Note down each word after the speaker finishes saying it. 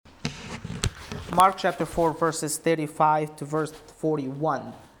Mark chapter 4, verses 35 to verse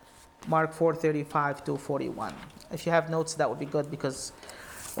 41. Mark 4, 35 to 41. If you have notes, that would be good because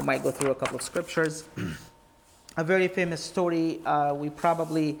we might go through a couple of scriptures. A very famous story. We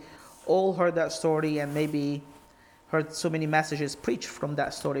probably all heard that story and maybe heard so many messages preached from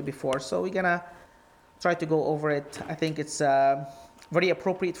that story before. So we're going to try to go over it. I think it's very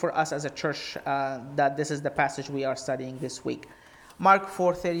appropriate for us as a church that this is the passage we are studying this week. Mark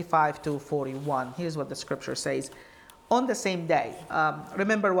 4, 35 to 41. Here's what the scripture says. On the same day,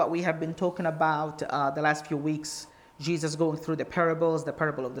 remember what we have been talking about the last few weeks, Jesus going through the parables, the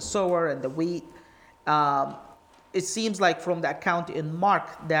parable of the sower and the wheat. It seems like from the account in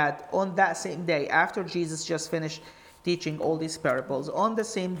Mark that on that same day, after Jesus just finished teaching all these parables, on the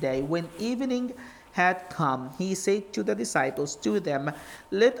same day, when evening had come, he said to the disciples, to them,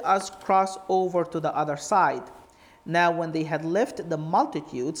 "Let us cross over to the other side." Now when they had left the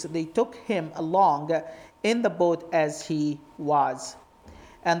multitudes, they took him along in the boat as he was.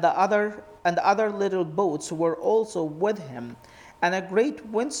 And the other little boats were also with him. And a great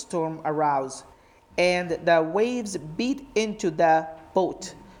windstorm arose, and the waves beat into the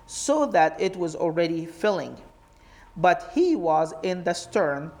boat, so that it was already filling. But he was in the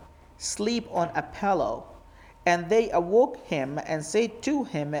stern, asleep on a pillow. And they awoke him and said to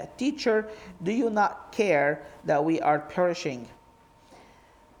him, "Teacher, do you not care that we are perishing?"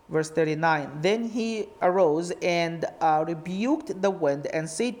 Verse 39, then he arose and rebuked the wind and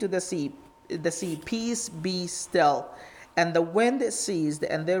said to the sea, "Peace, be still." And the wind ceased,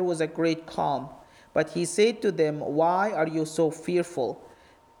 and there was a great calm. But he said to them, "Why are you so fearful?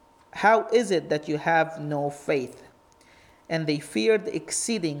 How is it that you have no faith?" And they feared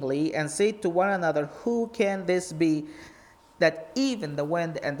exceedingly and said to one another, "Who can this be that even the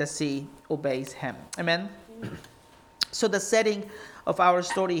wind and the sea obeys him?" Amen. So the setting of our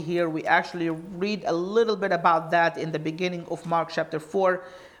story here, we actually read a little bit about that in the beginning of Mark chapter 4.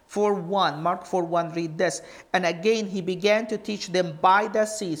 Mark 4:1, read this. And again he began to teach them by the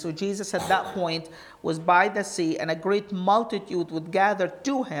sea. So Jesus at that point was by the sea, and a great multitude would gather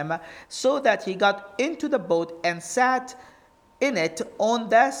to him, so that he got into the boat and sat in it on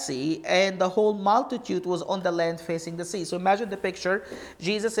the sea, and the whole multitude was on the land facing the sea. So imagine the picture,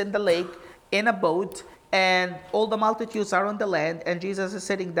 Jesus in the lake in a boat, and all the multitudes are on the land, and Jesus is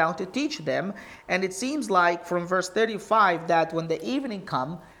sitting down to teach them. And it seems like from verse 35 that when the evening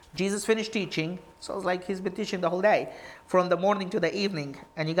come, Jesus finished teaching. So it's like he's been teaching the whole day, from the morning to the evening.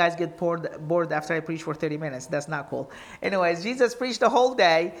 And you guys get bored after I preach for 30 minutes. That's not cool. Anyways, Jesus preached the whole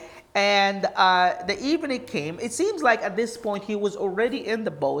day, and the evening came. It seems like at this point he was already in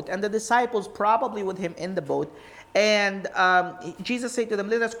the boat, and the disciples probably with him in the boat. And Jesus said to them,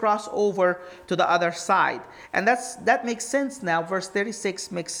 "Let us cross over to the other side." And that makes sense now. Verse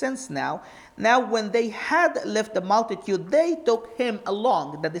 36 makes sense now. Now when they had left the multitude, they took him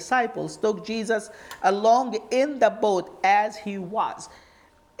along. The disciples took Jesus along in the boat as he was.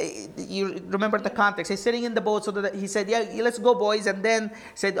 You remember the context. He's sitting in the boat, so that he said, "Yeah, let's go, boys." And then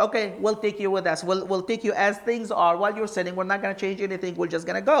said, "Okay, we'll take you with us. We'll take you as things are while you're sitting. We're not going to change anything. We're just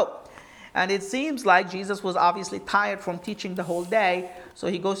going to go." And it seems like Jesus was obviously tired from teaching the whole day, so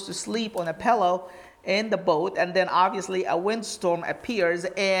he goes to sleep on a pillow in the boat, and then obviously a windstorm appears,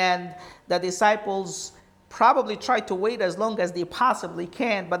 and the disciples probably try to wait as long as they possibly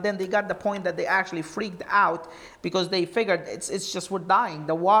can, but then they got the point that they actually freaked out because they figured it's just we're dying.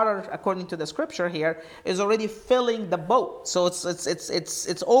 The water, according to the scripture here, is already filling the boat, so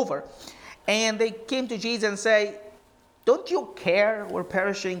it's over. And they came to Jesus and say, "Don't you care? We're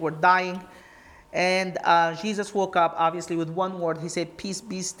perishing, we're dying." And Jesus woke up, obviously, with one word. He said, "Peace,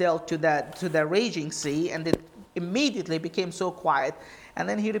 be still," to the raging sea, and it immediately became so quiet. And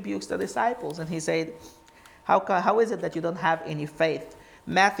then he rebukes the disciples, and he said, How is it that you don't have any faith?"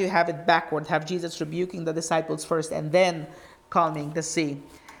 Matthew have it backward, have Jesus rebuking the disciples first and then calming the sea.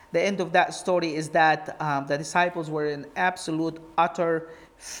 The end of that story is that the disciples were in absolute, utter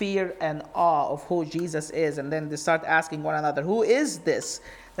fear and awe of who Jesus is. And then they start asking one another, "Who is this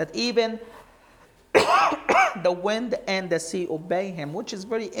that even the wind and the sea obey him?" Which is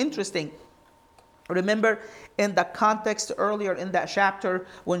very interesting. Remember in the context earlier in that chapter,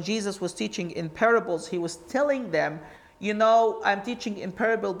 when Jesus was teaching in parables, he was telling them, "I'm teaching in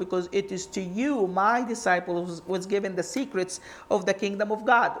parable because it is to you, my disciples, was given the secrets of the kingdom of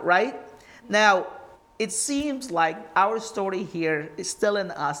God," right? Now, it seems like our story here is telling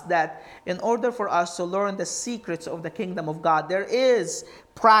us that in order for us to learn the secrets of the kingdom of God, there is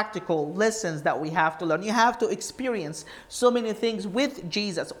practical lessons that we have to learn. You have to experience so many things with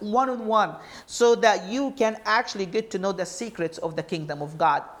Jesus one-on-one so that you can actually get to know the secrets of the kingdom of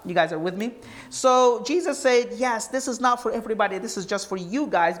God. You guys are with me? So Jesus said, yes, this is not for everybody. This is just for you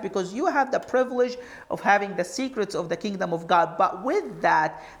guys because you have the privilege of having the secrets of the kingdom of God. But with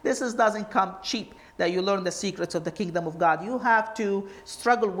that, doesn't come cheap, that you learn the secrets of the kingdom of God. You have to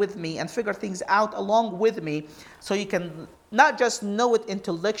struggle with me and figure things out along with me so you can not just know it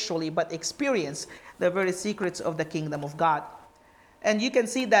intellectually, but experience the very secrets of the kingdom of God. And you can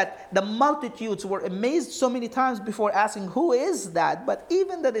see that the multitudes were amazed so many times before asking, who is that? But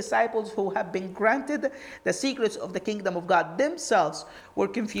even the disciples who have been granted the secrets of the kingdom of God themselves were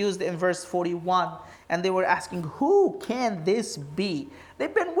confused in verse 41. And they were asking, who can this be?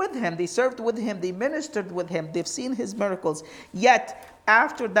 They've been with him. They served with him. They ministered with him. They've seen his miracles. Yet,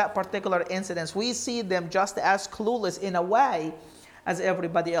 after that particular incident, we see them just as clueless in a way as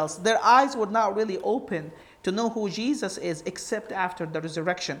everybody else. Their eyes were not really open to know who Jesus is except after the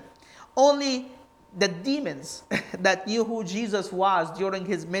resurrection. Only the demons that knew who Jesus was during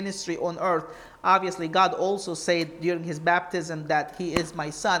his ministry on earth. Obviously, God also said during his baptism that he is my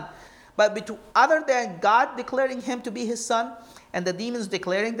son. But other than God declaring him to be his son and the demons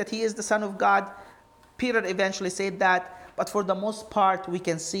declaring that he is the son of God, Peter eventually said that. But for the most part, we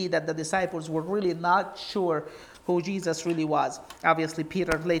can see that the disciples were really not sure who Jesus really was. Obviously,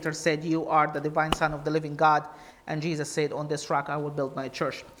 Peter later said, you are the divine Son of the living God. And Jesus said, on this rock I will build my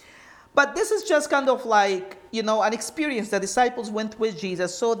church. But this is just kind of like, an experience. The disciples went with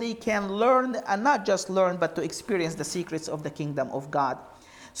Jesus so they can learn, and not just learn, but to experience the secrets of the kingdom of God.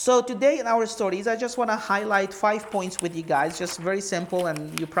 So today in our stories, I just want to highlight 5 points with you guys. Just very simple,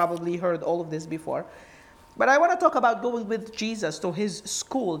 and you probably heard all of this before. But I want to talk about going with Jesus to his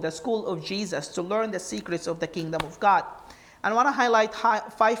school, the school of Jesus, to learn the secrets of the kingdom of God. And I want to highlight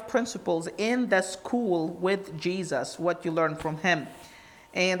 5 principles in the school with Jesus, what you learn from him.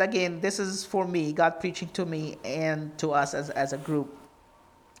 And again, this is for me, God preaching to me and to us as a group.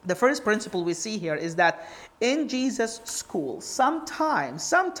 The first principle we see here is that in Jesus' school,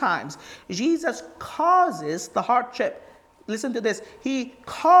 sometimes Jesus causes the hardship. Listen to this. He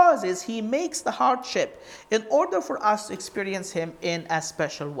makes the hardship in order for us to experience him in a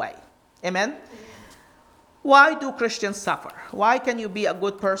special way. Amen? Why do Christians suffer? Why can you be a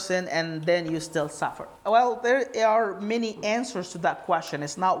good person and then you still suffer? Well, there are many answers to that question.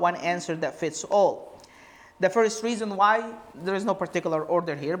 It's not one answer that fits all. The first reason why, there is no particular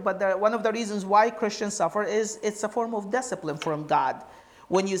order here, but one of the reasons why Christians suffer is it's a form of discipline from God.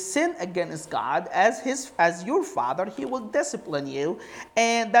 When you sin against God as your father, he will discipline you,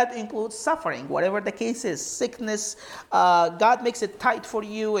 and that includes suffering, whatever the case is, sickness. God makes it tight for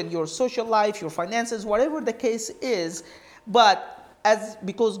you in your social life, your finances, whatever the case is. But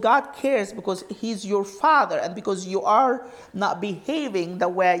because God cares, because he's your father, and because you are not behaving the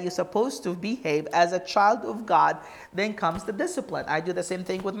way you're supposed to behave as a child of God, then comes the discipline. I do the same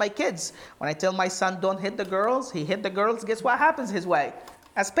thing with my kids. When I tell my son, don't hit the girls, he hit the girls, guess what happens his way?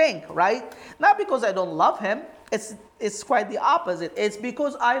 A spank, right? Not because I don't love him. It's quite the opposite. It's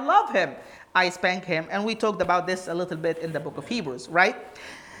because I love him. I spank him. And we talked about this a little bit in the book of Hebrews, right?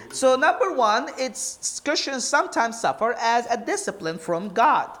 So number one, Christians sometimes suffer as a discipline from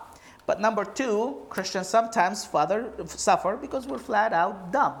God. But number two, Christians sometimes suffer because we're flat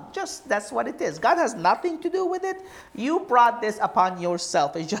out dumb. Just that's what it is. God has nothing to do with it. You brought this upon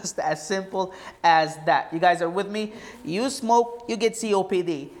yourself. It's just as simple as that. You guys are with me? You smoke, you get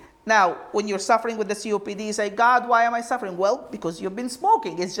COPD. Now, when you're suffering with the COPD, you say, God, why am I suffering? Well, because you've been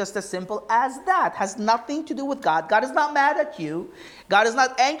smoking. It's just as simple as that. It has nothing to do with God. God is not mad at you. God is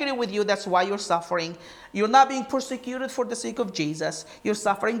not angry with you. That's why you're suffering. You're not being persecuted for the sake of Jesus. You're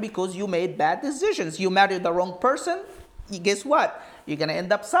suffering because you made bad decisions. You married the wrong person. Guess what? You're going to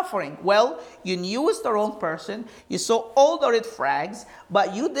end up suffering. Well, you knew it's the wrong person. You saw all the red flags,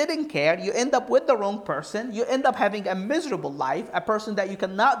 but you didn't care. You end up with the wrong person. You end up having a miserable life, a person that you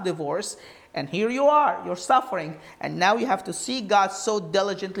cannot divorce. And here you are. You're suffering. And now you have to seek God so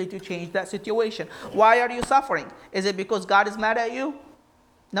diligently to change that situation. Why are you suffering? Is it because God is mad at you?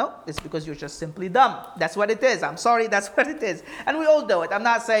 No, it's because you're just simply dumb. That's what it is. I'm sorry, that's what it is. And we all do it. I'm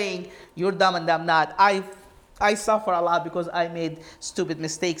not saying you're dumb and I'm not. I suffer a lot because I made stupid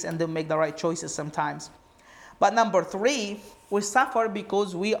mistakes and don't make the right choices sometimes. But number three, we suffer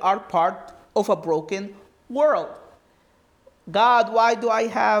because we are part of a broken world. God, why do I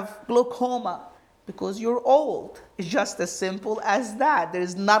have glaucoma? Because you're old. It's just as simple as that.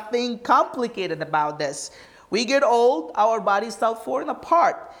 There's nothing complicated about this. We get old, our bodies start falling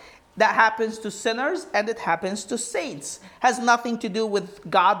apart. That happens to sinners and it happens to saints. Has nothing to do with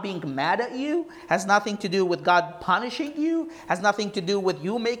God being mad at you. Has nothing to do with God punishing you. Has nothing to do with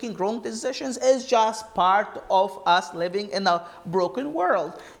you making wrong decisions. It's just part of us living in a broken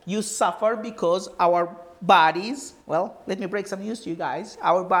world. You suffer because our bodies, well, let me break some news to you guys.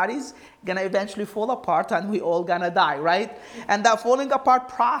 Our bodies gonna eventually fall apart and we all gonna die, right? And that falling apart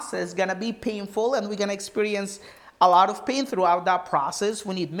process gonna be painful and we're gonna experience a lot of pain throughout that process.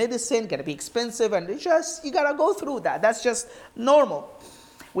 We need medicine, gonna be expensive, and it's just, you gotta go through that. That's just normal.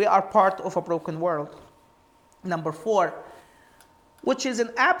 We are part of a broken world. Number 4, which is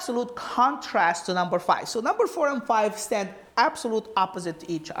an absolute contrast to number 5. So number 4 and 5 stand absolute opposite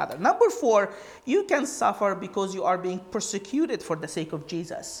to each other. Number 4, you can suffer because you are being persecuted for the sake of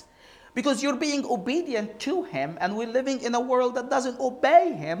Jesus. Because you're being obedient to him, and we're living in a world that doesn't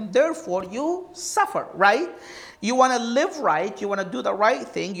obey him. Therefore, you suffer, right? You want to live right. You want to do the right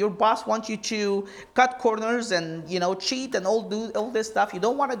thing. Your boss wants you to cut corners and, cheat and do all this stuff. You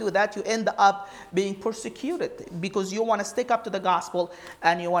don't want to do that. You end up being persecuted because you want to stick up to the gospel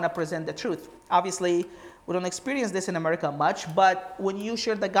and you want to present the truth. Obviously, we don't experience this in America much, but when you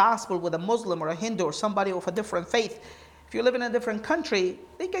share the gospel with a Muslim or a Hindu or somebody of a different faith, if you live in a different country,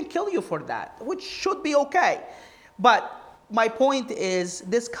 they can kill you for that, which should be okay. But my point is,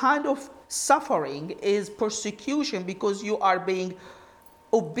 this kind of suffering is persecution because you are being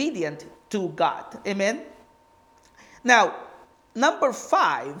obedient to God. Amen? Now, number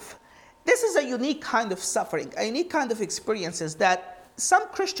 5, this is a unique kind of suffering, a unique kind of experiences that some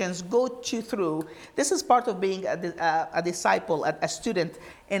Christians go through. This is part of being a disciple, a student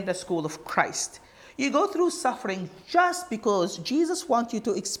in the school of Christ. You go through suffering just because Jesus wants you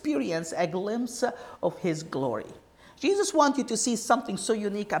to experience a glimpse of his glory. Jesus wants you to see something so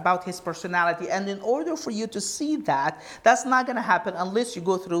unique about his personality. And in order for you to see that, that's not going to happen unless you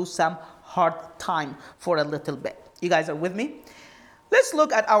go through some hard time for a little bit. You guys are with me? Let's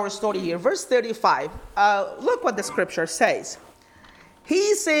look at our story here. Verse 35. Look what the scripture says.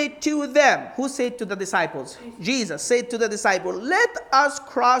 He said to them, who said to the disciples? Jesus said to the disciples, let us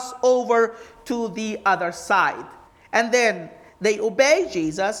cross over to the other side. And then they obey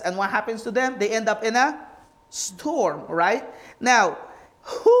Jesus, and what happens to them? They end up in a storm, right? Now,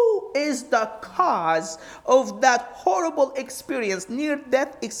 who is the cause of that horrible experience,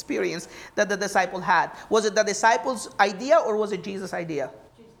 near-death experience that the disciple had? Was it the disciples' idea or was it Jesus' idea?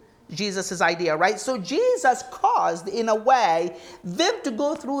 Jesus' idea, right? So Jesus caused, in a way, them to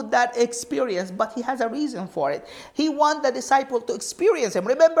go through that experience, but he has a reason for it. He wants the disciple to experience him.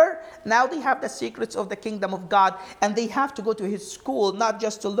 Remember, now they have the secrets of the kingdom of God, and they have to go to his school, not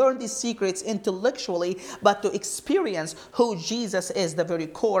just to learn these secrets intellectually, but to experience who Jesus is, the very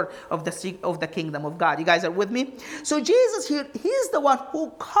core of the kingdom of God. You guys are with me? So Jesus here, he's the one who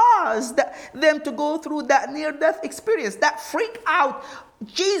caused them to go through that near-death experience, that freak out.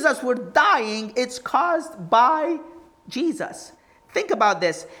 Jesus were dying, it's caused by Jesus. Think about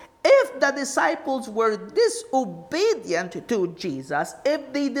this. If the disciples were disobedient to Jesus,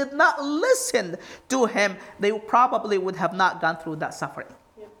 if they did not listen to him, they probably would have not gone through that suffering.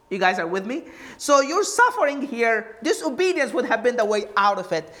 Yeah. You guys are with me? So your suffering here, disobedience would have been the way out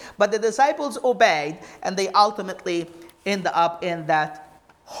of it. But the disciples obeyed, and they ultimately end up in that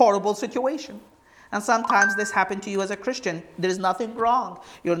horrible situation. And sometimes this happened to you as a Christian. There's nothing wrong.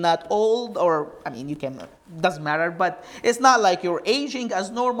 You're not old, doesn't matter, but it's not like you're aging as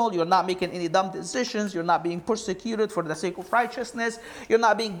normal. You're not making any dumb decisions. You're not being persecuted for the sake of righteousness. You're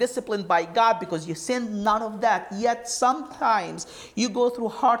not being disciplined by God because you sinned, none of that. Yet sometimes you go through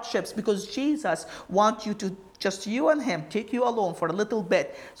hardships because Jesus wants you to, just you and him, take you alone for a little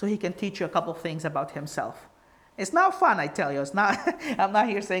bit so he can teach you a couple of things about himself. It's not fun, I tell you. It's not. I'm not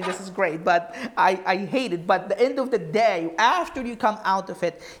here saying this is great, but I hate it. But at the end of the day, after you come out of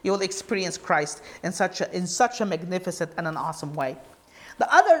it, you'll experience Christ in such a magnificent and an awesome way.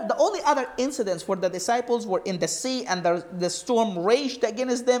 The only other incidents where the disciples were in the sea and the storm raged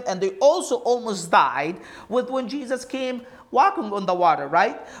against them, and they also almost died, was when Jesus came walking on the water,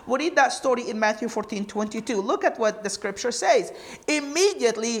 right? We read that story in Matthew 14:22. Look at what the scripture says.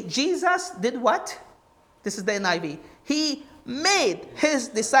 Immediately, Jesus did what? This is the NIV. He made his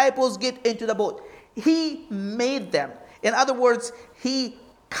disciples get into the boat. He made them. In other words, he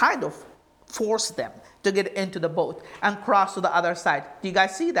kind of forced them to get into the boat and cross to the other side. Do you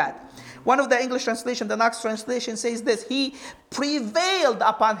guys see that? One of the English translation, the Knox translation, says this: he prevailed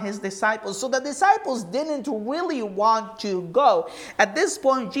upon his disciples. So the disciples didn't really want to go. At this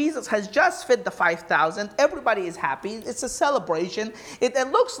point, Jesus has just fed the 5,000. Everybody is happy. It's a celebration. It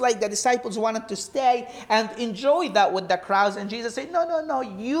looks like the disciples wanted to stay and enjoy that with the crowds. And Jesus said, no,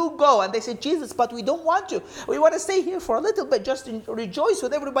 you go. And they said, Jesus, but we don't want to. We want to stay here for a little bit just to rejoice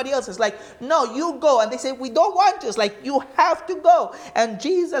with everybody else. It's like, no, you go. And they said, we don't want to. It's like, you have to go. And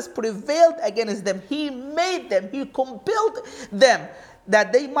Jesus prevailed against them. He made them. He compelled them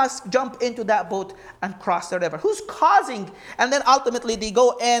that they must jump into that boat and cross the river. Who's causing? And then ultimately they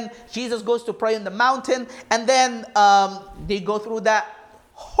go in. Jesus goes to pray in the mountain, and then they go through that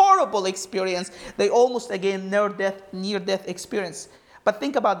horrible experience. They almost again near death experience. But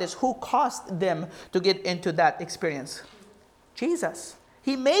think about this: who caused them to get into that experience? Jesus.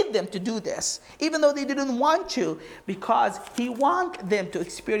 He made them to do this, even though they didn't want to, because he wanted them to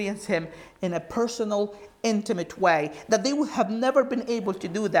experience him in a personal, intimate way, that they would have never been able to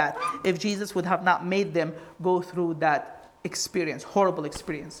do that if Jesus would have not made them go through that experience, horrible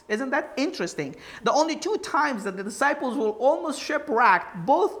experience. Isn't that interesting? The only 2 times that the disciples will almost shipwrecked,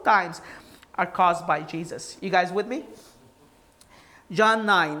 both times are caused by Jesus. You guys with me? John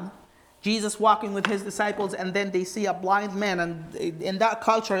 9. Jesus walking with his disciples, and then they see a blind man. And in that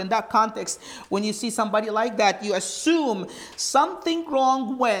culture, in that context, when you see somebody like that, you assume something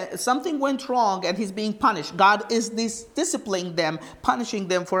went wrong, and he's being punished. God is disciplining them, punishing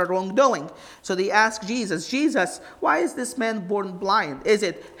them for a wrongdoing. So they ask Jesus, why is this man born blind? Is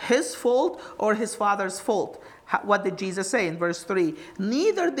it his fault or his father's fault? What did Jesus say in verse 3?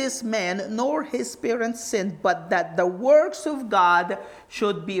 Neither this man nor his parents sinned, but that the works of God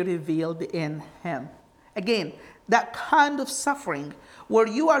should be revealed in him. Again, that kind of suffering where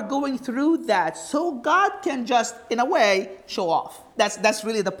you are going through that so God can just, in a way, show off. That's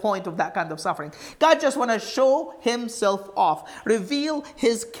really the point of that kind of suffering. God just want to show himself off, reveal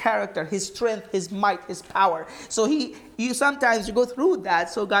his character, his strength, his might, his power. So you sometimes go through that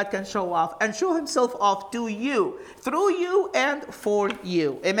so God can show off and show himself off to you, through you and for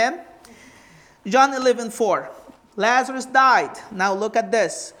you. Amen? John 11:4. Lazarus died. Now look at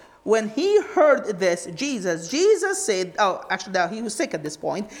this. When he heard this, Jesus said, he was sick at this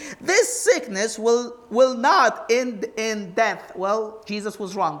point. This sickness will not end in death. Well, Jesus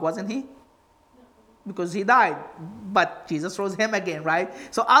was wrong, wasn't he? Because he died, but Jesus rose him again, right?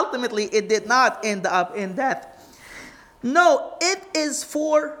 So ultimately, it did not end up in death. No, it is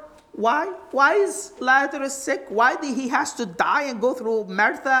for, why? Why is Lazarus sick? Why did he has to die and go through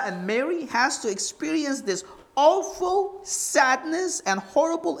Martha and Mary has to experience this awful sadness and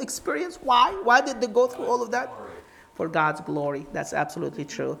horrible experience? Why? Why did they go through all of that? For God's glory. That's absolutely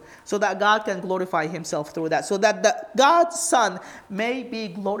true. So that God can glorify himself through that. So that God's Son may be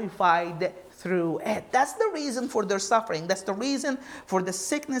glorified through it. That's the reason for their suffering. That's the reason for the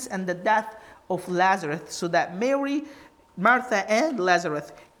sickness and the death of Lazarus. So that Mary, Martha, and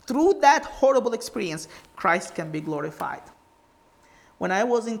Lazarus, through that horrible experience, Christ can be glorified. When I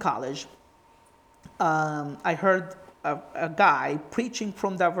was in college, I heard a guy preaching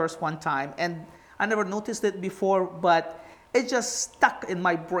from that verse one time, and I never noticed it before, but it just stuck in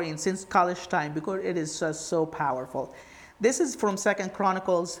my brain since college time because it is just so powerful. This is from 2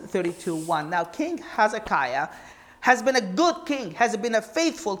 Chronicles 32:1. Now, King Hezekiah has been a good king, has been a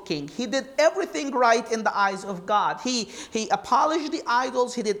faithful king. He did everything right in the eyes of God. He abolished the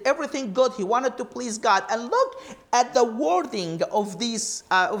idols. He did everything good. He wanted to please God. And look at the wording of this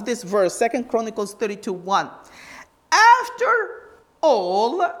verse, 2 Chronicles 32:1. After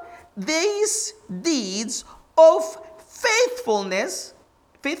all these deeds of faithfulness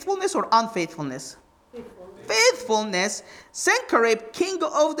or unfaithfulness? Faithfulness, Sennacherib, king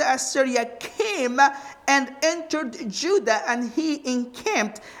of the Assyria, came and entered Judah, and he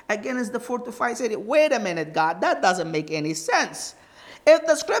encamped against the fortified city. Wait a minute, God, that doesn't make any sense. If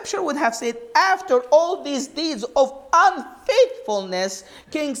the scripture would have said, after all these deeds of unfaithfulness,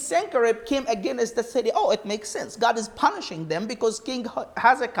 King Sennacherib came against the city, it makes sense. God is punishing them because King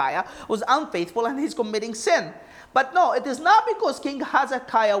Hezekiah was unfaithful and he's committing sin. But no, it is not because King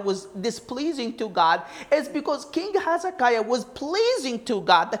Hezekiah was displeasing to God. It's because King Hezekiah was pleasing to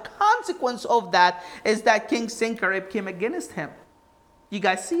God. The consequence of that is that King Sennacherib came against him. You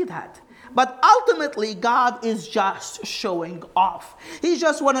guys see that? But ultimately, God is just showing off. He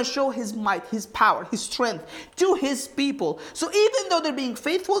just want to show his might, his power, his strength to his people. So even though they're being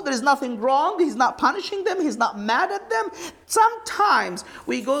faithful, there's nothing wrong. He's not punishing them. He's not mad at them. Sometimes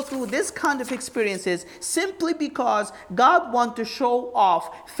we go through this kind of experiences simply because God wants to show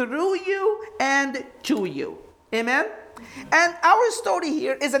off through you and to you. Amen? And our story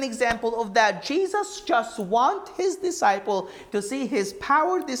here is an example of that. Jesus just wants his disciple to see his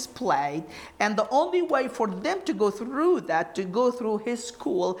power displayed, and the only way for them to go through that, to go through his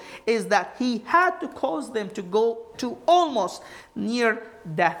school, is that he had to cause them to go to almost near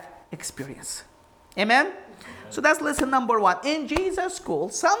death experience. Amen? So that's lesson number 1. In Jesus' school,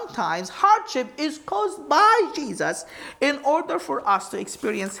 sometimes hardship is caused by Jesus in order for us to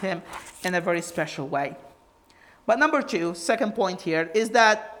experience him in a very special way. But number 2, second point here, is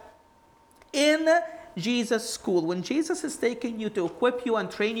that in Jesus' school, when Jesus is taking you to equip you and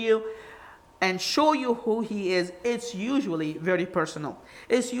train you and show you who he is, it's usually very personal.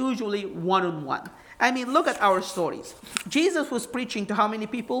 It's usually one-on-one. I mean, look at our stories. Jesus was preaching to how many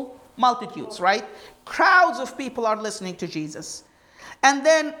people? Multitudes, right? Crowds of people are listening to Jesus. And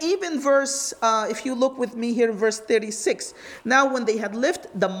then even if you look with me here, verse 36. Now when they had lifted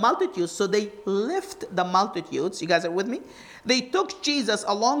the multitudes, so they lift the multitudes, you guys are with me? They took Jesus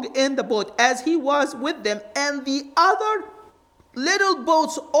along in the boat as he was with them, and the other little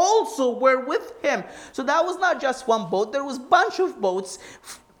boats also were with him. So that was not just one boat. There was a bunch of boats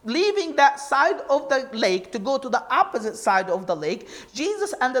leaving that side of the lake to go to the opposite side of the lake.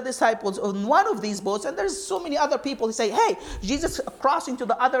 Jesus and the disciples on one of these boats, and there's so many other people who say, hey, Jesus crossing to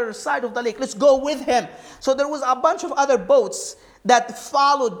the other side of the lake, let's go with him. So there was a bunch of other boats that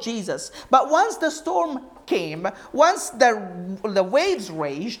followed Jesus. But once the storm came, once the waves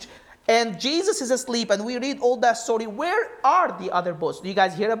raged, and Jesus is asleep, and we read all that story, where are the other boats? Do you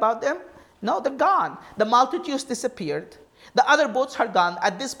guys hear about them? No, they're gone. The multitudes disappeared. The other boats are gone.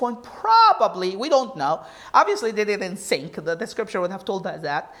 At this point, probably, we don't know. Obviously, they didn't sink. The scripture would have told us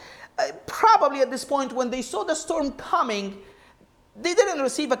that. Probably at this point, when they saw the storm coming, they didn't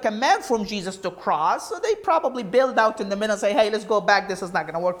receive a command from Jesus to cross. So they probably bailed out in the middle and say, hey, let's go back. This is not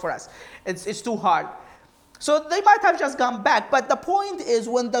going to work for us. It's too hard. So they might have just gone back. But the point is,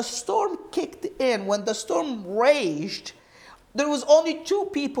 when the storm kicked in, when the storm raged, there was only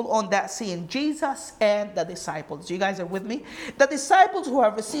 2 people on that scene, Jesus and the disciples. You guys are with me? The disciples who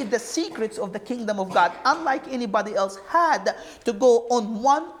have received the secrets of the kingdom of God, unlike anybody else, had to go on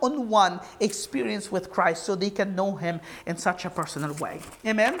one-on-one experience with Christ so they can know him in such a personal way.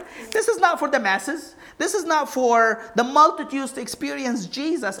 Amen? This is not for the masses. This is not for the multitudes to experience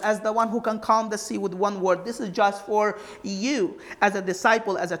Jesus as the one who can calm the sea with one word. This is just for you as a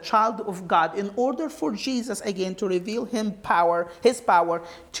disciple, as a child of God, in order for Jesus again to reveal his power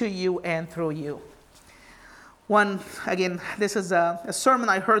to you and through you. This is a sermon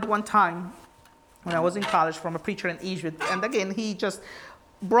I heard one time when I was in college from a preacher in Egypt. And again, he just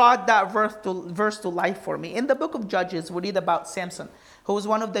brought that verse to life for me. In the book of Judges, we read about Samson, who was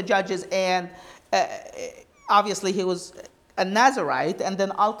one of the judges, and obviously he was a Nazirite, and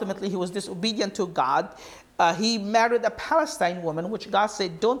then ultimately he was disobedient to God. He married a Palestine woman, which God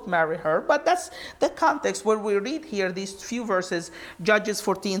said, don't marry her. But that's the context where we read here these few verses, Judges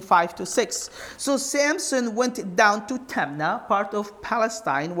 14, 5-6. So Samson went down to Timnah, part of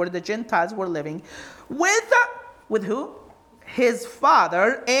Palestine, where the Gentiles were living, with who? His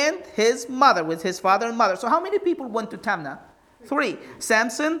father and his mother, with his father and mother. So how many people went to Timnah? 3.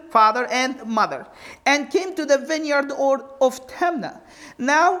 Samson, father and mother, and came to the vineyard of Timnah.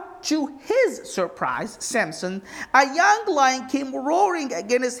 Now, to his surprise, Samson, a young lion came roaring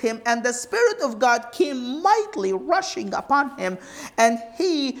against him, and the Spirit of God came mightily rushing upon him, and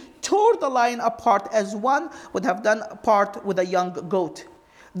he tore the lion apart as one would have done apart with a young goat.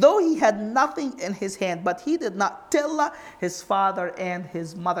 Though he had nothing in his hand, but he did not tell his father and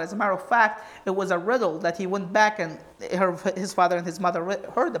his mother. As a matter of fact, it was a riddle that he went back and his father and his mother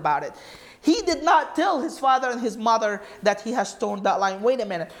heard about it. He did not tell his father and his mother that he has torn that lion. Wait a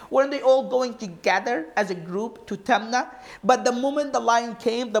minute. Weren't they all going together as a group to Timnah? But the moment the lion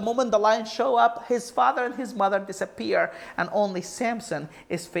came, the moment the lion showed up, his father and his mother disappear, and only Samson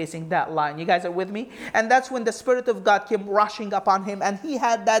is facing that lion. You guys are with me? And that's when the Spirit of God came rushing upon him, and he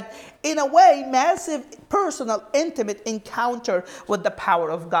had that, in a way, massive, personal, intimate encounter with the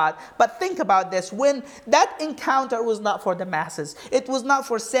power of God. But think about this. When that encounter was not for the masses, it was not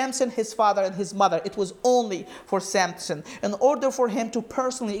for Samson, his father, and his mother. It was only for Samson, in order for him to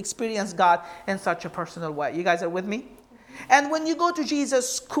personally experience God in such a personal way. You guys are with me? And when you go to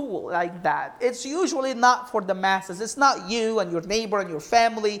Jesus' school like that, it's usually not for the masses. It's not you and your neighbor and your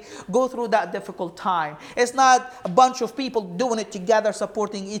family go through that difficult time. It's not a bunch of people doing it together,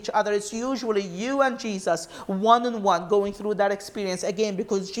 supporting each other. It's usually you and Jesus, one-on-one, going through that experience. Again,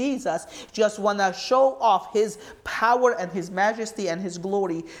 because Jesus just want to show off his power and his majesty and his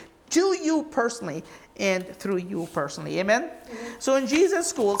glory to you personally and through you personally. Amen? So in Jesus'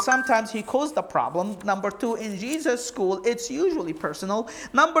 school, sometimes he caused the problem. Number 2, in Jesus' school, it's usually personal.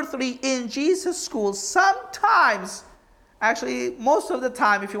 Number 3, in Jesus' school, sometimes, actually most of the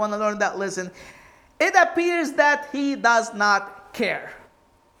time, if you want to learn that lesson, it appears that he does not care.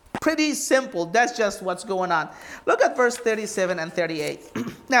 Pretty simple. That's just what's going on. Look at verse 37 and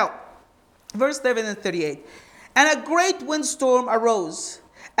 38. Now, verse 7 and 38. And a great windstorm arose,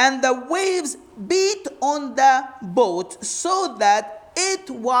 and the waves beat on the boat so that it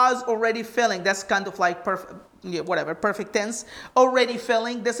was already filling. That's kind of like perfect tense. Already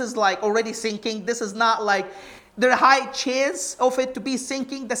filling. This is like already sinking. This is not like there's a high chance of it to be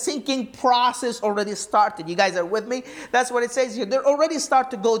sinking. The sinking process already started. You guys are with me? That's what it says here. They already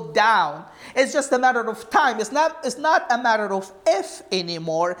start to go down. It's just a matter of time. It's not a matter of if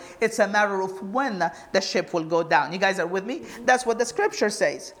anymore. It's a matter of when the ship will go down. You guys are with me? That's what the scripture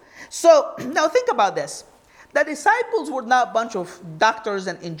says. So now think about this. The disciples were not a bunch of doctors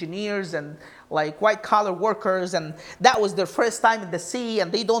and engineers and like white-collar workers, and that was their first time in the sea,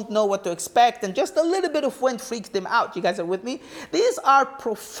 and they don't know what to expect, and just a little bit of wind freaks them out. You guys are with me? These are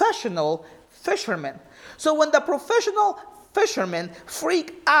professional fishermen. So when the professional fishermen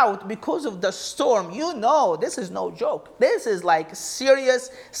freak out because of the storm, you know this is no joke. This is like serious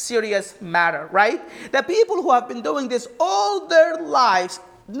matter, right? The people who have been doing this all their lives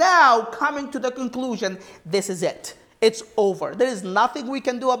now coming to the conclusion, this is it. It's over. There is nothing we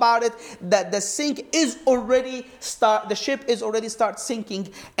can do about it. That the ship is already start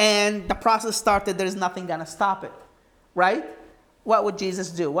sinking, and the process started. There is nothing gonna stop it, right? What would Jesus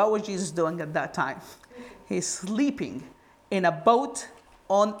do? What was Jesus doing at that time? He's sleeping in a boat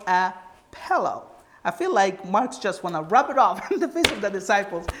on a pillow. I feel like Mark's just want to rub it off in the face of the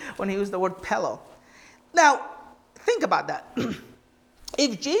disciples when he used the word pillow. Now, think about that.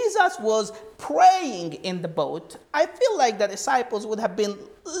 If Jesus was praying in the boat, I feel like the disciples would have been,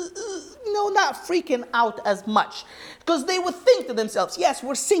 not freaking out as much. Because they would think to themselves, yes,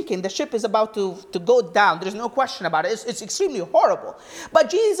 we're sinking. The ship is about to go down. There's no question about it. It's extremely horrible. But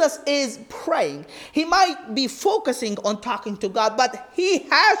Jesus is praying. He might be focusing on talking to God, but he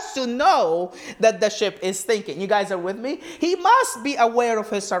has to know that the ship is sinking. You guys are with me? He must be aware of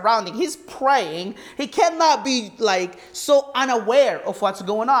his surroundings. He's praying. He cannot be like so unaware of what's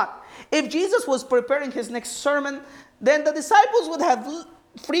going on. If Jesus was preparing his next sermon, then the disciples would have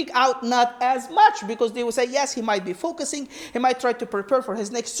freak out not as much, because they would say, yes, he might be focusing, he might try to prepare for his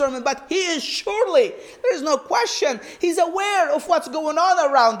next sermon, but he is surely, there is no question, he's aware of what's going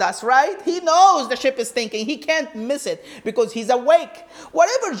on around us, right? He knows the ship is sinking. He can't miss it because he's awake.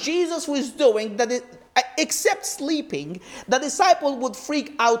 Whatever Jesus was doing, except sleeping, the disciple would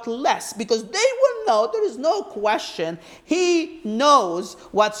freak out less, because they will know, there is no question, he knows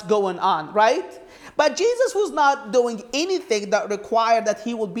what's going on, right? But Jesus was not doing anything that required that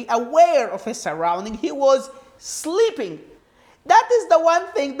he would be aware of his surrounding. He was sleeping. That is the one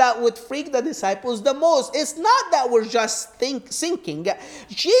thing that would freak the disciples the most. It's not that we're just sinking.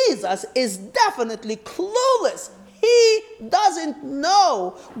 Jesus is definitely clueless. He doesn't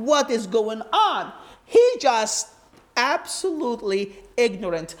know what is going on. He just absolutely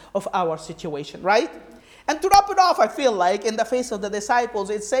ignorant of our situation, right? And to wrap it off, I feel like, in the face of the disciples,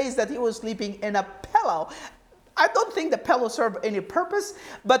 it says that he was sleeping in a pillow. I don't think the pillow served any purpose,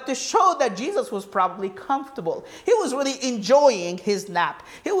 but to show that Jesus was probably comfortable. He was really enjoying his nap.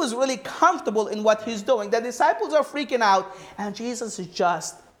 He was really comfortable in what he's doing. The disciples are freaking out, and Jesus is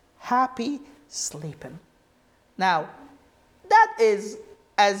just happy sleeping. Now, that is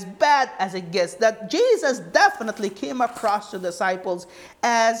as bad as it gets. That Jesus definitely came across to the disciples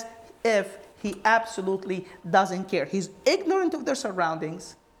as if he absolutely doesn't care. He's ignorant of their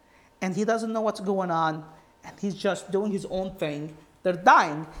surroundings, and he doesn't know what's going on, and he's just doing his own thing. They're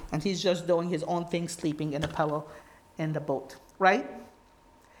dying, and he's just doing his own thing, sleeping in a pillow in the boat, right?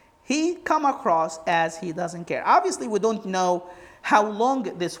 He come across as he doesn't care. Obviously, we don't know how long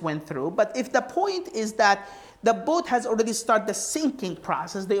this went through, but if the point is that the boat has already started the sinking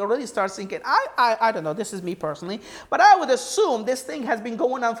process, they already start sinking. I don't know, this is me personally, but I would assume this thing has been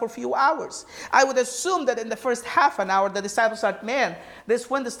going on for a few hours. I would assume that in the first half an hour, the disciples start, man,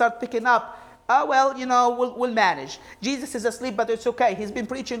 this wind start picking up. well, we'll manage. Jesus is asleep, but it's okay. He's been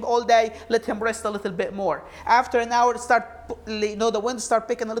preaching all day. Let him rest a little bit more. After an hour, the wind start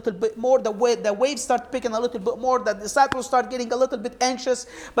picking a little bit more. The waves start picking a little bit more. The disciples start getting a little bit anxious,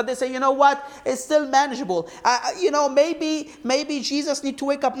 but they say, you know what? It's still manageable. Maybe Jesus need to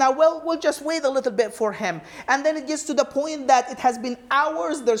wake up now. Well, we'll just wait a little bit for him. And then it gets to the point that it has been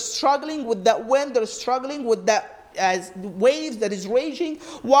hours. They're struggling with that wind. They're struggling with that as waves that is raging.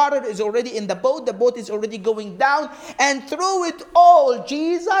 Water is already in the boat is already going down, and through it all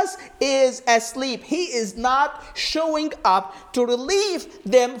Jesus is asleep. He is not showing up to relieve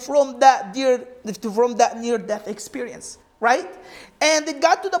them from that near death experience, right? And it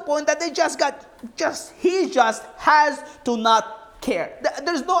got to the point that he just has to not care.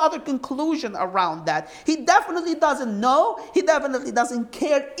 There's no other conclusion around that. He definitely doesn't know. He definitely doesn't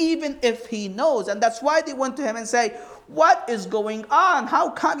care, even if he knows. And that's why they went to him and say, what is going on?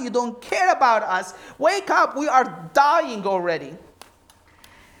 How come you don't care about us? Wake up, we are dying already.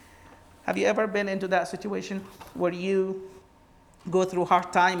 Have you ever been into that situation where you go through a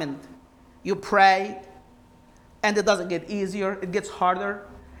hard time and you pray and it doesn't get easier, it gets harder,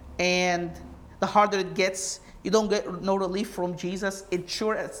 and the harder it gets, you don't get no relief from Jesus. It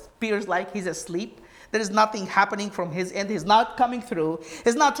sure appears like he's asleep. There is nothing happening from his end. He's not coming through.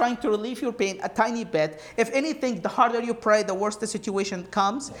 He's not trying to relieve your pain a tiny bit. If anything, the harder you pray, the worse the situation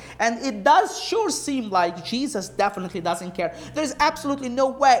comes. And it does sure seem like Jesus definitely doesn't care. There's absolutely no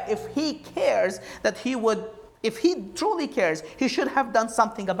way, if he cares, that he would. If he truly cares, he should have done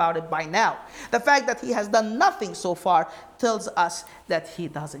something about it by now. The fact that he has done nothing so far tells us that he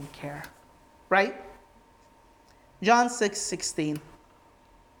doesn't care. Right? John 6:16.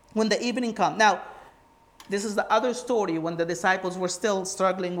 When the evening comes. Now, this is the other story when the disciples were still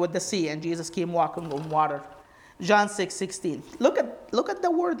struggling with the sea and Jesus came walking on water. John 6:16. Look at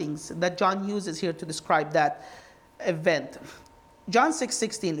the wordings that John uses here to describe that event. John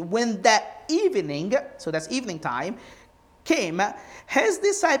 6:16. When that evening, so that's evening time, came, his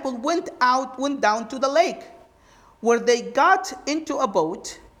disciples went down to the lake, where they got into a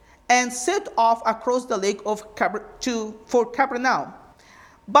boat and set off across the lake for Capernaum.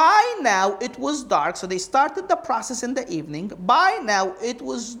 By now it was dark, so they started the process in the evening. By now it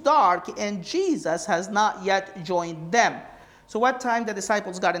was dark, and Jesus has not yet joined them. So what time the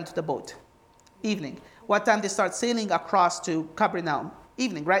disciples got into the boat? Evening. What time they start sailing across to Capernaum?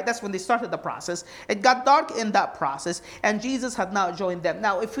 Evening, right? That's when they started the process. It got dark in that process, and Jesus had not joined them.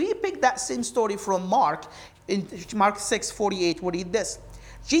 Now, if we pick that same story from Mark, in Mark 6:48, we read this.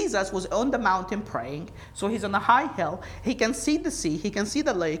 Jesus was on the mountain praying, so he's on a high hill. He can see the sea, he can see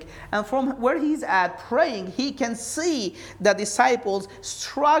the lake, and from where he's at praying, he can see the disciples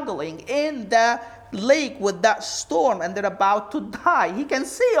struggling in the lake with that storm, and they're about to die. He can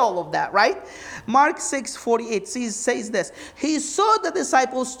see all of that, right? Mark 6:48 says this. He saw the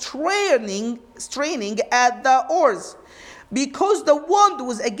disciples straining at the oars, because the wind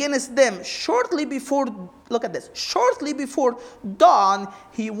was against them. Shortly before dawn,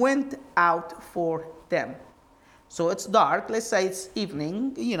 he went out for them. So it's dark. Let's say it's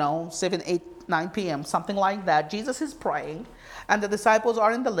evening, 7, 8, 9 p.m., something like that. Jesus is praying, and the disciples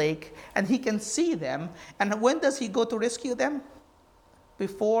are in the lake, and he can see them. And when does he go to rescue them?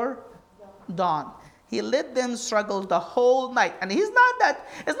 Before dawn. He let them struggle the whole night. And it's not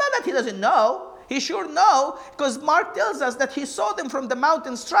that he doesn't know. He sure know, because Mark tells us that he saw them from the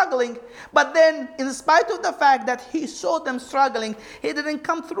mountain struggling, but then in spite of the fact that he saw them struggling, he didn't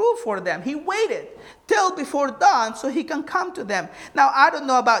come through for them. He waited till before dawn so he can come to them. Now, I don't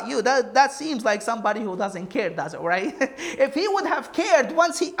know about you. That seems like somebody who doesn't care, does it, right? If he would have cared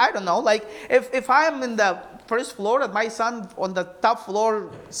once if I'm in the first floor and my son on the top floor,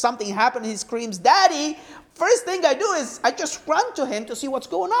 something happened, he screams, "Daddy!" First thing I do is I just run to him to see what's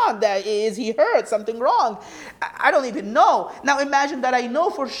going on. Is he hurt? Something wrong? I don't even know. Now imagine that I know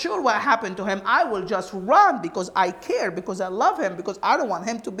for sure what happened to him. I will just run because I care, because I love him, because I don't want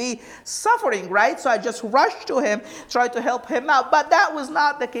him to be suffering, right? So I just rush to him, try to help him out. But that was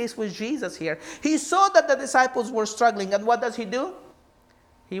not the case with Jesus here. He saw that the disciples were struggling, and what does he do?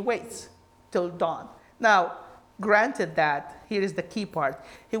 He waits till dawn. Now, granted that, here is the key part.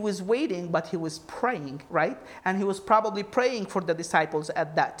 He was waiting, but he was praying, right? And he was probably praying for the disciples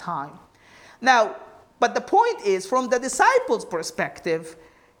at that time. Now, but the point is, from the disciples' perspective,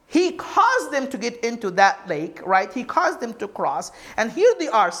 he caused them to get into that lake, right? He caused them to cross. And here they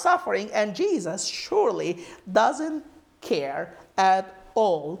are suffering, and Jesus surely doesn't care at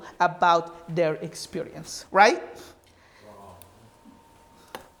all about their experience, right?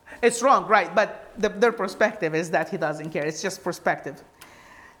 It's wrong, right? But their perspective is that he doesn't care. It's just perspective.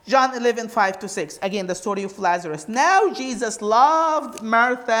 John 11:5-6. Again, the story of Lazarus. Now Jesus loved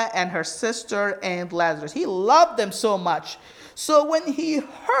Martha and her sister and Lazarus. He loved them so much. So when he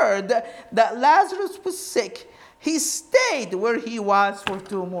heard that Lazarus was sick, he stayed where he was for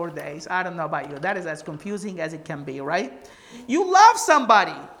 2 more days. I don't know about you. That is as confusing as it can be, right? You love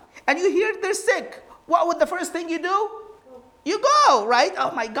somebody and you hear they're sick. What would the first thing you do? You go, right?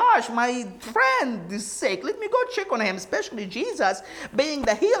 Oh my gosh, my friend is sick. Let me go check on him, especially Jesus being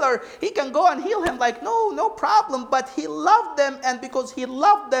the healer. He can go and heal him like, no problem. But he loved them, and because he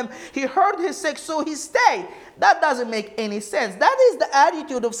loved them, he heard he's sick, so he stayed. That doesn't make any sense. That is the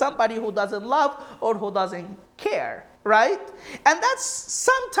attitude of somebody who doesn't love or who doesn't care, right? And that's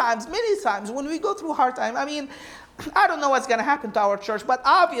sometimes, many times, when we go through hard time, I don't know what's going to happen to our church, but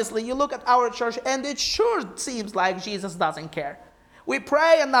obviously you look at our church and it sure seems like Jesus doesn't care. We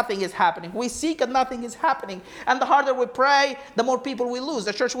pray and nothing is happening. We seek and nothing is happening. And the harder we pray, the more people we lose.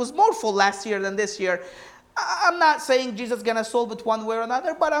 The church was more full last year than this year. I'm not saying Jesus is going to solve it one way or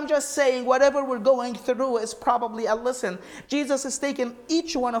another, but I'm just saying whatever we're going through is probably a lesson. Jesus has taken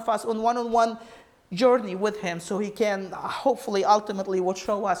each one of us on one-on-one journey with him, so he can hopefully ultimately will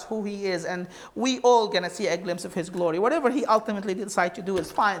show us who he is, and we all gonna see a glimpse of his glory. Whatever he ultimately decide to do is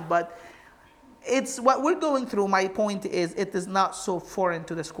fine, but it's what we're going through. My point is, it is not so foreign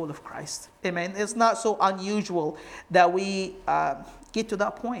to the school of Christ. Amen. It's not so unusual that we get to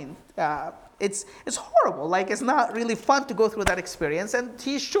that point. It's horrible. Like, it's not really fun to go through that experience, and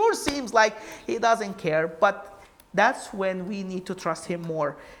he sure seems like he doesn't care, but that's when we need to trust him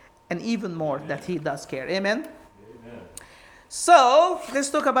more and even more that he does care. Amen? Amen. So, let's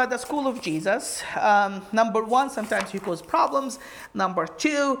talk about the school of Jesus. Number 1, sometimes he causes problems. Number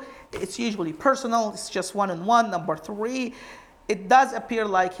 2, it's usually personal. It's just one-on-one. Number 3, it does appear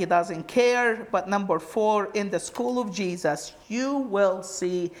like he doesn't care. But number 4, in the school of Jesus, you will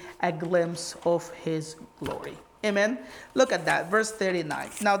see a glimpse of his glory. Amen? Look at that, verse 39.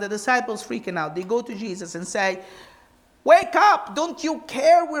 Now the disciples freaking out. They go to Jesus and say, "Wake up, don't you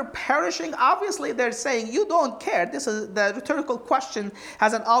care we're perishing?" Obviously, they're saying, you don't care. This is the rhetorical question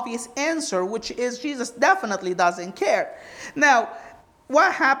has an obvious answer, which is Jesus definitely doesn't care. Now,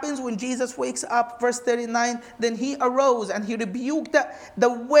 what happens when Jesus wakes up? Verse 39, then he arose and he rebuked the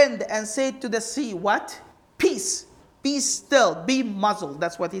wind and said to the sea, what? Peace, be still, be muzzled.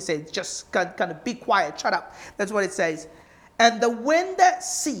 That's what he said. Just kind of be quiet, shut up. That's what it says. And the wind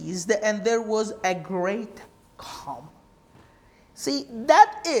ceased and there was a great calm. See,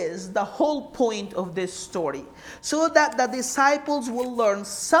 that is the whole point of this story. So that the disciples will learn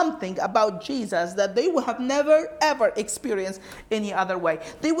something about Jesus that they would have never, ever experienced any other way.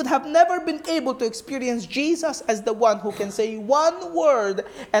 They would have never been able to experience Jesus as the one who can say one word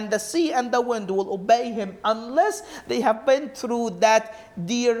and the sea and the wind will obey him unless they have been through that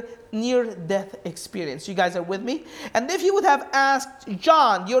near-death experience. You guys are with me? And if you would have asked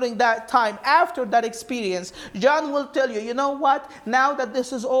John during that time, after that experience, John will tell you, you know what? Now that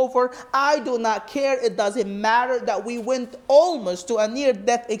this is over, I do not care. It doesn't matter that we went almost to a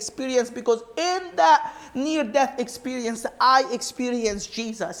near-death experience, because in that near-death experience, I experienced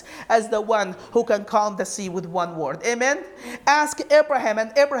Jesus as the one who can calm the sea with one word. Amen? Ask Abraham,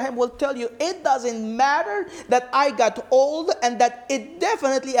 and Abraham will tell you, it doesn't matter that I got old and that it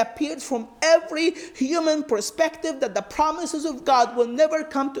definitely appeared from every human perspective that the promises of God will never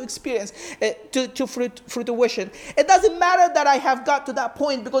come to experience, to fruition. It doesn't matter that I have got to that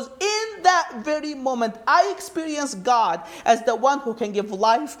point, because in that very moment, I experienced God as the one who can give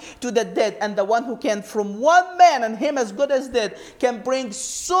life to the dead, and the one who can, from one man and him as good as dead, can bring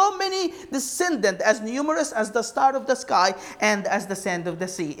so many descendants as numerous as the star of the sky and as the sand of the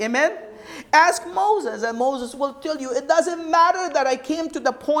sea. Amen? Ask Moses, and Moses will tell you, it doesn't matter that I came to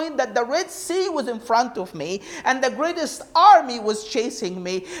the point that the Red Sea was in front of me and the greatest army was chasing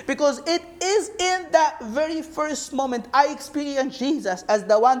me, because it is in that very first moment I experienced Jesus as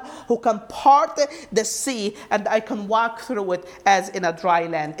the one who can part the sea and I can walk through it as in a dry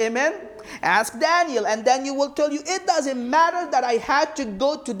land. Amen? Ask Daniel, and Daniel will tell you, it doesn't matter that I had to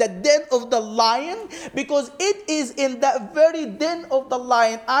go to the den of the lion, because it is in that very den of the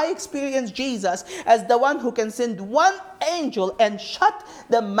lion I experienced Jesus as the one who can send one angel and shut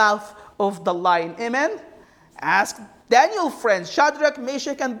the mouth of the lion. Amen? Ask Daniel friends, Shadrach,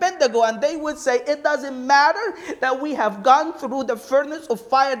 Meshach, and Abednego, and they would say, it doesn't matter that we have gone through the furnace of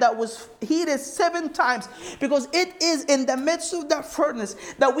fire that was heated 7 times, because it is in the midst of that furnace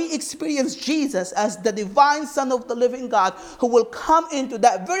that we experience Jesus as the divine Son of the living God, who will come into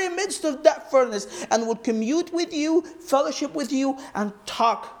that very midst of that furnace and will commune with you, fellowship with you, and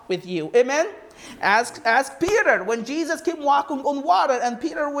talk with you. Amen? Ask Peter when Jesus came walking on water, and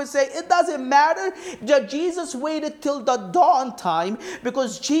Peter would say, it doesn't matter that Jesus waited till the dawn time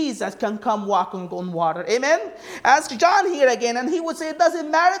because Jesus can come walking on water. Amen? Ask John here again, and he would say, it doesn't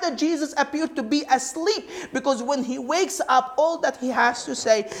matter that Jesus appeared to be asleep because when he wakes up, all that he has to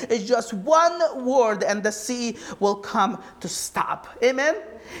say is just one word and the sea will come to stop. Amen?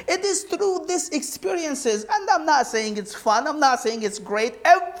 It is through these experiences, and I'm not saying it's fun, I'm not saying it's great.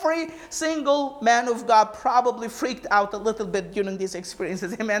 Every single man of God probably freaked out a little bit during these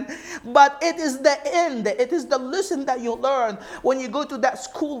experiences, amen? But it is the end, it is the lesson that you learn when you go to that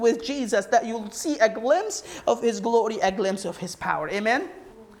school with Jesus, that you'll see a glimpse of his glory, a glimpse of his power, amen?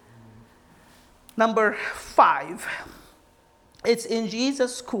 Number 5, it's in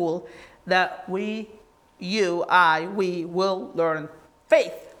Jesus' school that we will learn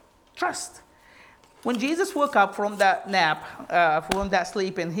faith, trust. When Jesus woke up from that nap, from that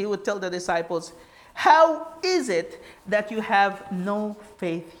sleeping, he would tell the disciples, how is it that you have no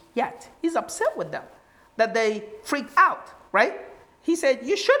faith yet? He's upset with them, that they freaked out, right? He said,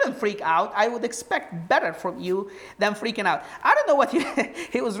 you shouldn't freak out. I would expect better from you than freaking out. I don't know what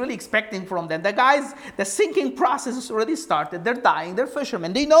he was really expecting from them. The guys, the sinking process has already started. They're dying. They're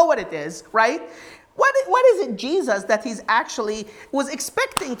fishermen. They know what it is, right? What is it Jesus that he's actually was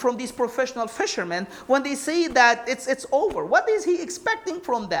expecting from these professional fishermen when they see that it's over? What is he expecting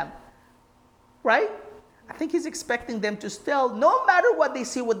from them? Right? I think he's expecting them to still, no matter what they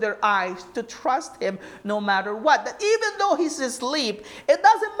see with their eyes, to trust him no matter what. That even though he's asleep, it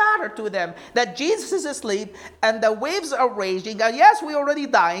doesn't matter to them that Jesus is asleep and the waves are raging. And yes, we're already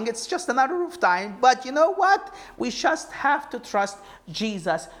dying. It's just a matter of time. But you know what? We just have to trust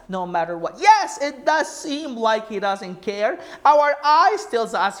Jesus no matter what. Yes, it does seem like he doesn't care. Our eyes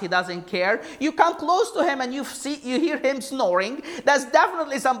tells us he doesn't care. You come close to him and you hear him snoring. That's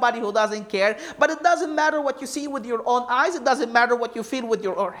definitely somebody who doesn't care. But it doesn't matter what you see with your own eyes. It doesn't matter what you feel with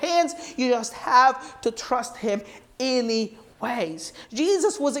your hands. You just have to trust him anyways.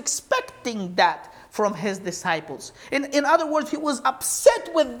 Jesus was expecting that from his disciples. In other words, he was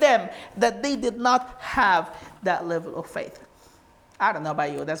upset with them that they did not have that level of faith. I don't know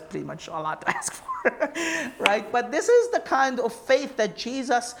about you, that's pretty much a lot to ask for, right? But this is the kind of faith that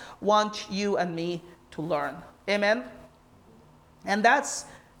Jesus wants you and me to learn. Amen? And that's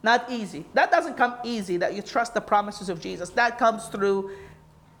not easy. That doesn't come easy, that you trust the promises of Jesus. That comes through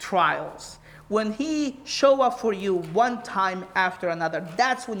trials. When he show up for you one time after another,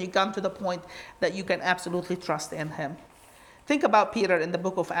 that's when you come to the point that you can absolutely trust in him. Think about Peter in the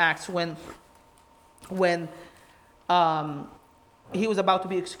book of Acts when he was about to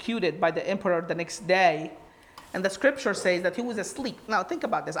be executed by the emperor the next day. And the scripture says that he was asleep. Now think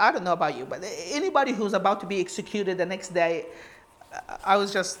about this. I don't know about you, but anybody who's about to be executed the next day,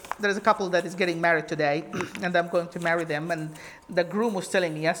 there's a couple that is getting married today, and I'm going to marry them. And the groom was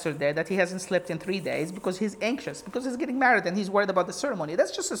telling me yesterday that he hasn't slept in 3 days because he's anxious, because he's getting married and he's worried about the ceremony.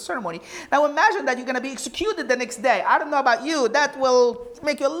 That's just a ceremony. Now imagine that you're going to be executed the next day. I don't know about you. That will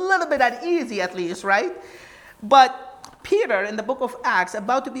make you a little bit uneasy at least, right? But Peter, in the book of Acts,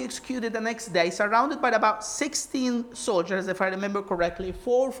 about to be executed the next day, surrounded by about 16 soldiers, if I remember correctly,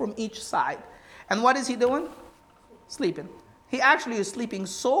 4 from each side. And what is he doing? Sleeping. He actually is sleeping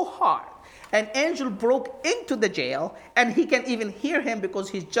so hard. An angel broke into the jail, and he can even hear him because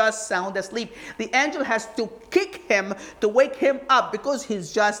he's just sound asleep. The angel has to kick him to wake him up because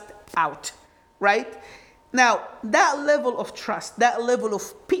he's just out, right? Now, that level of trust, that level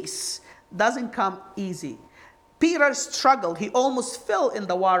of peace doesn't come easy. Peter struggled. He almost fell in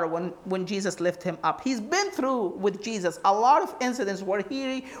the water when Jesus lifted him up. He's been through with Jesus a lot of incidents where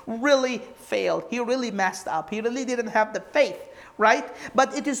he really failed. He really messed up. He really didn't have the faith, right?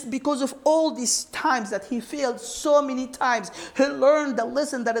 But it is because of all these times that he failed so many times. He learned the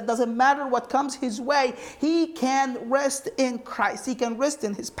lesson that it doesn't matter what comes his way. He can rest in Christ. He can rest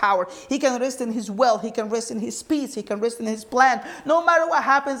in his power. He can rest in his will. He can rest in his peace. He can rest in his plan. No matter what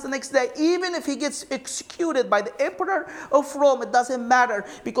happens the next day, even if he gets executed by the emperor of Rome, it doesn't matter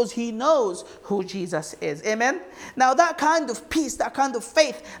because he knows who Jesus is. Amen? Now that kind of peace, that kind of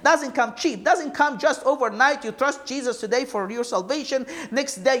faith doesn't come cheap. Doesn't come just overnight. You trust Jesus today for your salvation.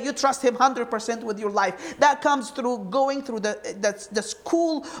 Next day you trust him 100% with your life. That comes through going through the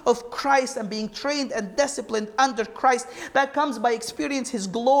school of Christ and being trained and disciplined under Christ. That comes by experience his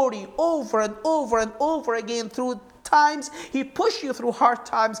glory over and over and over again through times. He pushed you through hard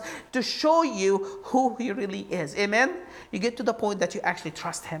times to show you who he really is. Amen? You get to the point that you actually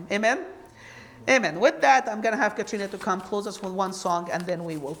trust him. Amen? Amen. With that, I'm going to have Katrina to come close us with one song and then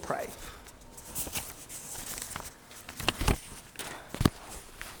we will pray.